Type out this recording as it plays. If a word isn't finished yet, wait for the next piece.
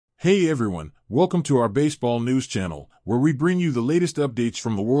Hey everyone, welcome to our baseball news channel, where we bring you the latest updates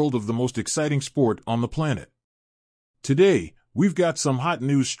from the world of the most exciting sport on the planet. Today, we've got some hot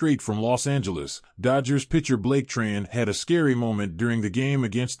news straight from Los Angeles. Dodgers pitcher Blake Tran had a scary moment during the game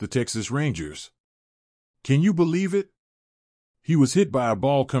against the Texas Rangers. Can you believe it? He was hit by a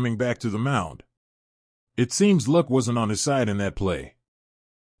ball coming back to the mound. It seems luck wasn't on his side in that play.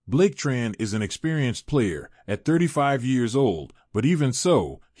 Blake Tran is an experienced player, at 35 years old, but even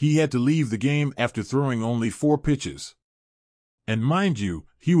so, he had to leave the game after throwing only 4 pitches. And mind you,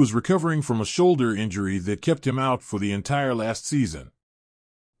 he was recovering from a shoulder injury that kept him out for the entire last season.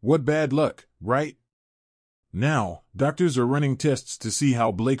 What bad luck, right? Now, doctors are running tests to see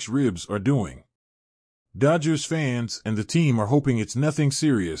how Blake's ribs are doing. Dodgers fans and the team are hoping it's nothing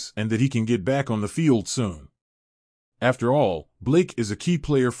serious and that he can get back on the field soon. After all, Blake is a key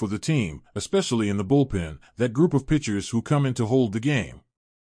player for the team, especially in the bullpen, that group of pitchers who come in to hold the game.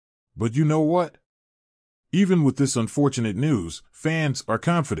 But you know what? Even with this unfortunate news, fans are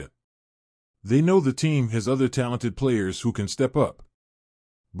confident. They know the team has other talented players who can step up.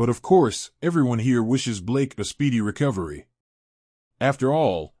 But of course, everyone here wishes Blake a speedy recovery. After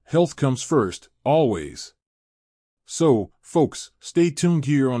all, health comes first, always. So, folks, stay tuned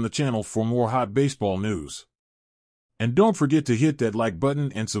here on the channel for more hot baseball news. And don't forget to hit that like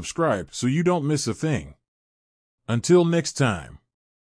button and subscribe so you don't miss a thing. Until next time.